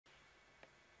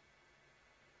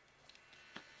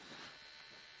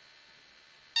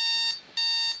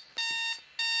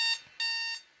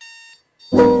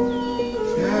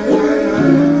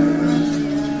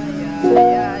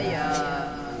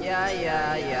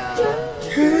Don't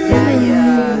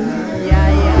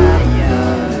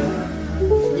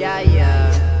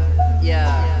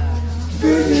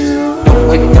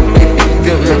wake up, baby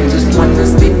girl, I just wanna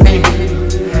sleep in.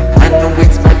 I know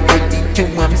it's 5:32,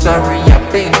 I'm sorry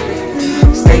I've been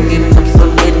staying up so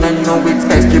late, I know it's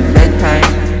past your bedtime.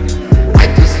 I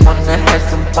just wanna have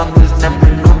some fun, there's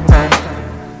never no time.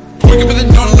 Wake up in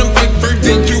the dawn, I'm fit for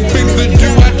day, two things to do.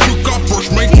 I took off, brush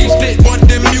my teeth, spit on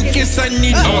the mucus I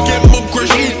need. I'll get more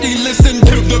crush, easy, listen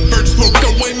to the birds, smoke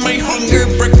away my hunger.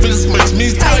 Breakfast makes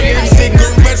me tired,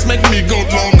 cigarettes make me go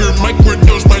longer.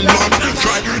 Microdose my lungs,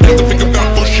 try not to think about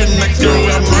pushing next girl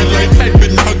out my life. I've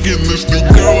been hugging this new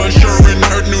girl, assuring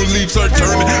her new leaves are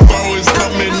turning. Fall is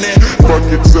coming in.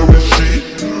 Fucking so is she,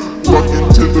 fucking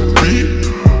to the beat.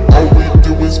 All we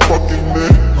do is fucking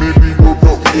it, maybe we'll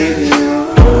go eat.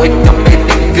 Don't wake up,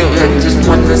 baby girl, I just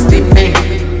wanna sleep in.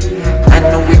 I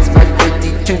know it's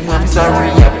 5:32, I'm sorry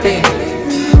I've been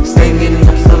staying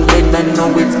up so late, I know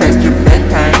it's past your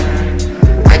bedtime.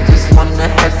 I just wanna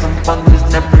have some fun, there's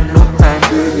never no time.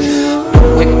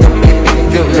 Don't wake up, baby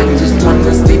girl, I just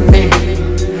wanna sleep in.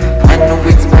 I know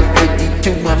it's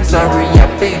 5:32, I'm sorry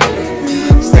I've been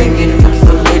staying up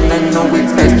so late, I know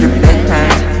it's past your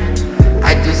bedtime.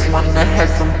 I just wanna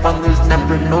have some fun, there's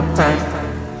never no time.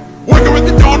 Wake up in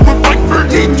the dawn, we're like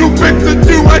 32 things to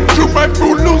do. I chew my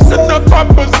food, loosen up,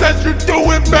 Papa says you're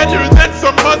doing better than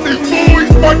some of these boys.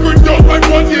 Microdose my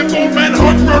 1-year-old man,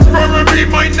 hunger for me,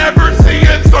 might never see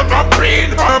it. So I'm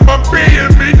being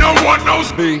me, no one knows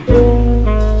me.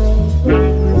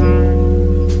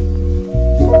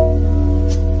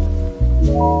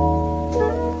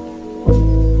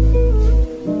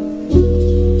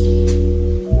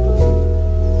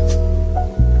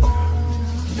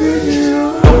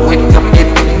 Don't wake up,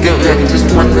 baby girl, I just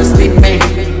wanna sleep in.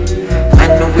 I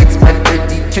know it's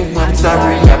 5:32, I'm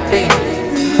sorry I've been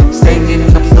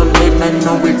staying up so late, I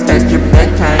know it's past your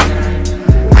bedtime.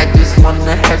 I just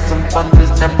wanna have some fun,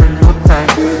 there's never no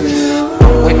time.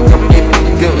 Don't wake up,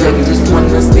 baby girl, I just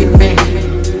wanna sleep in.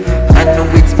 I know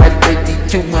it's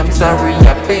 5:32, I'm sorry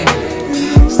I've been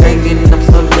staying up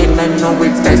so late, I know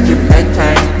it's past your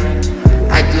bedtime.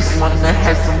 I just wanna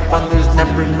have some fun, there's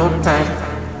never no time.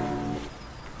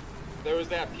 There was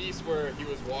that piece where he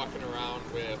was walking around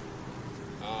with,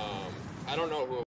 I don't know who